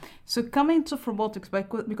So coming to robotics,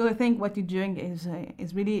 because I think what you're doing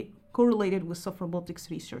is really correlated with soft robotics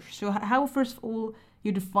research. So how, first of all,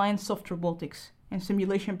 you define soft robotics in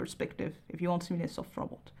simulation perspective if you want to simulate a soft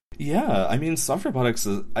robot? Yeah, I mean, soft robotics,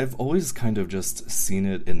 I've always kind of just seen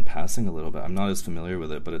it in passing a little bit. I'm not as familiar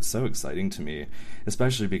with it, but it's so exciting to me,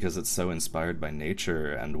 especially because it's so inspired by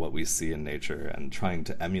nature and what we see in nature, and trying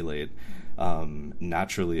to emulate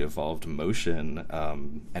naturally evolved motion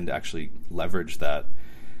and actually leverage that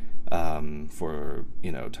for,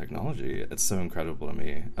 technology. It's so incredible to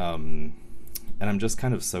me. And I'm just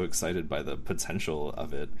kind of so excited by the potential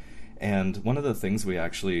of it. And one of the things we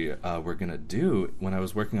actually were going to do when I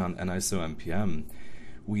was working on Aniso-MPM,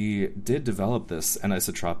 we did develop this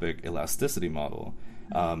anisotropic elasticity model.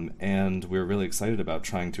 And we were really excited about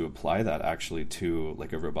trying to apply that actually to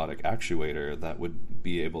like a robotic actuator that would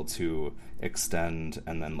be able to extend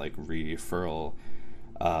and then like refurl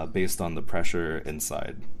based on the pressure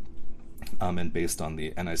inside and based on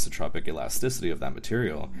the anisotropic elasticity of that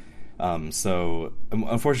material. So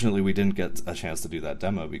unfortunately we didn't get a chance to do that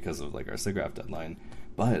demo because of like our SIGGRAPH deadline,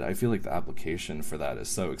 but I feel like the application for that is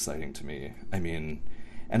so exciting to me. I mean,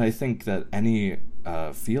 and I think that any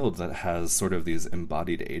field that has sort of these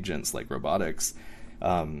embodied agents like robotics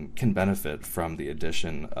can benefit from the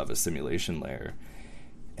addition of a simulation layer.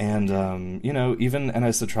 And, even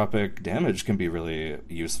anisotropic damage can be really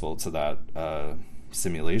useful to that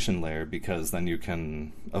simulation layer, because then you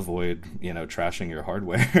can avoid, trashing your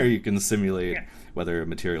hardware. You can simulate whether a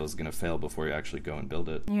material is going to fail before you actually go and build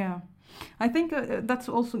it. Yeah. I think that's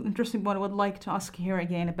also interesting. What I would like to ask here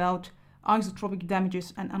again about isotropic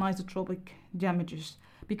damages and anisotropic damages,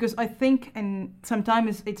 because I think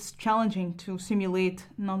sometimes it's challenging to simulate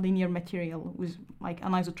nonlinear material with like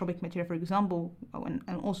anisotropic material, for example, and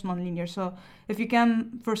also nonlinear. So if you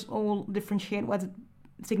can first of all differentiate what's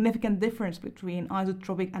significant difference between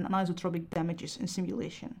isotropic and anisotropic damages in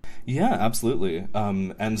simulation. Yeah, absolutely.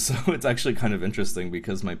 And so it's actually kind of interesting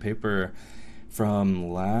because my paper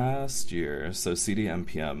from last year, so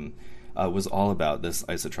CDMPM, was all about this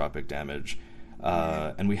isotropic damage.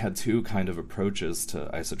 And we had two kind of approaches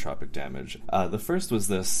to isotropic damage. The first was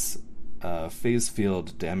this phase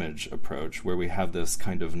field damage approach, where we have this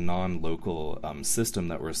kind of non-local system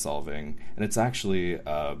that we're solving, and it's actually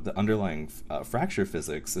the underlying fracture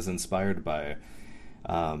physics is inspired by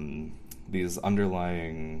these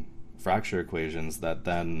underlying fracture equations that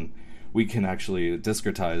then we can actually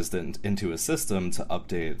discretize into a system to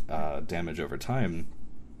update damage over time.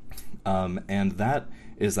 And that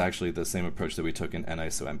is actually the same approach that we took in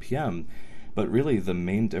Aniso-MPM. But really, the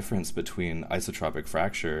main difference between isotropic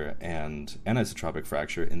fracture and anisotropic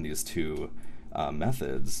fracture in these two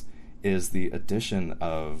methods is the addition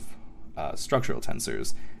of structural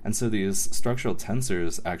tensors. And so these structural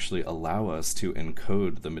tensors actually allow us to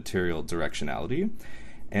encode the material directionality.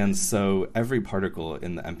 And so every particle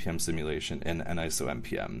in the MPM simulation in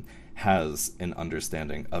Aniso-MPM has an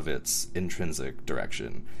understanding of its intrinsic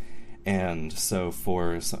direction. And so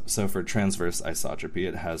for transverse isotropy,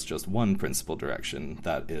 it has just one principal direction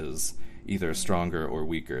that is either stronger or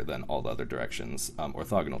weaker than all the other directions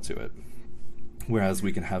orthogonal to it. Whereas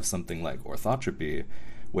we can have something like orthotropy,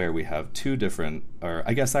 where we have two different, or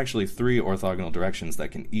I guess actually three orthogonal directions that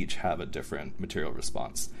can each have a different material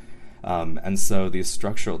response. And so these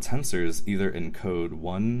structural tensors either encode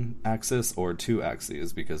one axis or two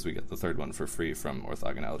axes, because we get the third one for free from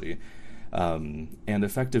orthogonality. And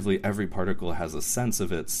effectively, every particle has a sense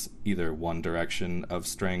of its either one direction of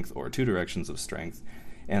strength or two directions of strength,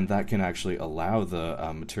 and that can actually allow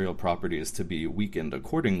the material properties to be weakened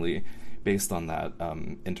accordingly based on that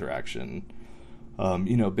interaction.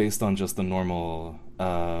 Based on just the normal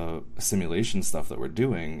simulation stuff that we're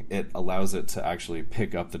doing, it allows it to actually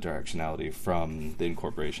pick up the directionality from the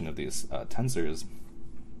incorporation of these tensors,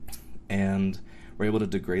 and we're able to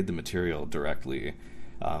degrade the material directly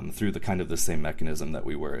through the same mechanism that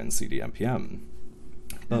we were in CDMPM.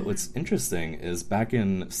 But what's interesting is back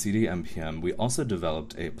in CDMPM, we also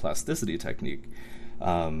developed a plasticity technique.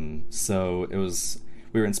 So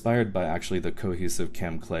we were inspired by actually the cohesive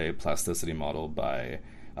cam clay plasticity model by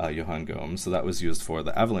Johan Gohm. So that was used for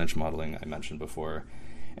the avalanche modeling I mentioned before.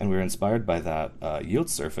 And we were inspired by that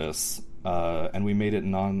yield surface, and we made it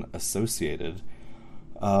non-associated,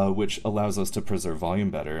 which allows us to preserve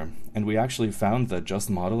volume better. And we actually found that just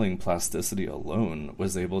modeling plasticity alone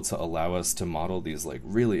was able to allow us to model these like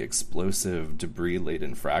really explosive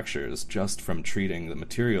debris-laden fractures just from treating the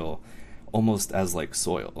material almost as like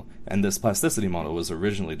soil. And this plasticity model was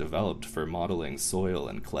originally developed for modeling soil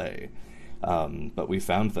and clay. But we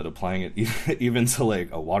found that applying it even to like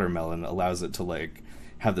a watermelon allows it to like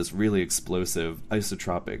have this really explosive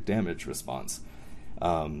isotropic damage response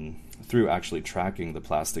through actually tracking the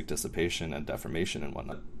plastic dissipation and deformation and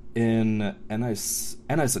whatnot. In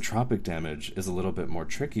anisotropic damage is a little bit more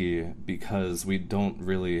tricky because we don't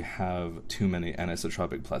really have too many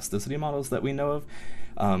anisotropic plasticity models that we know of,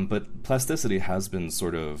 but plasticity has been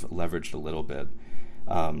sort of leveraged a little bit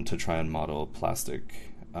to try and model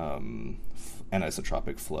plastic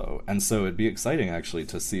anisotropic flow. And so it'd be exciting actually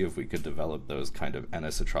to see if we could develop those kind of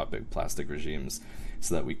anisotropic plastic regimes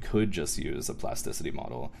so that we could just use a plasticity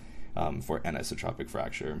model for anisotropic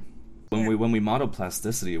fracture. When we model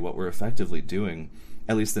plasticity, what we're effectively doing,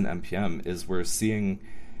 at least in MPM, is we're seeing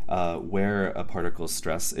where a particle's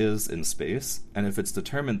stress is in space, and if it's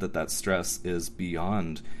determined that that stress is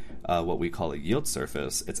beyond what we call a yield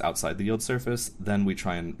surface, it's outside the yield surface, then we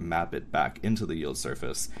try and map it back into the yield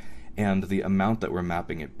surface. And the amount that we're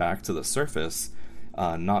mapping it back to the surface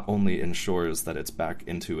not only ensures that it's back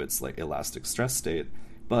into its like elastic stress state,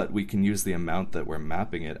 but we can use the amount that we're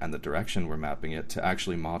mapping it and the direction we're mapping it to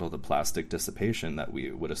actually model the plastic dissipation that we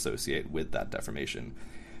would associate with that deformation.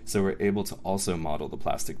 So we're able to also model the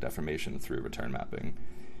plastic deformation through return mapping,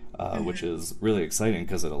 which is really exciting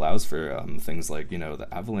because it allows for things like, the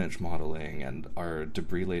avalanche modeling and our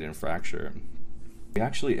debris-laden fracture. We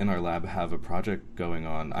actually, in our lab, have a project going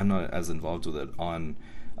on, I'm not as involved with it, on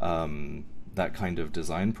that kind of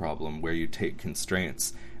design problem where you take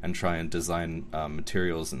constraints and try and design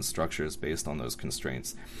materials and structures based on those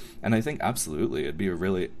constraints. And I think absolutely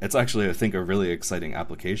it's actually, I think, a really exciting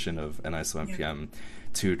application of NISO-MPM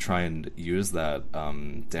to try and use that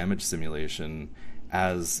damage simulation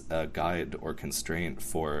as a guide or constraint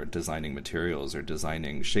for designing materials or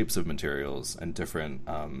designing shapes of materials and different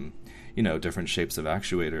shapes of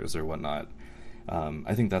actuators or whatnot.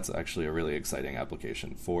 I think that's actually a really exciting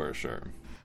application for sure.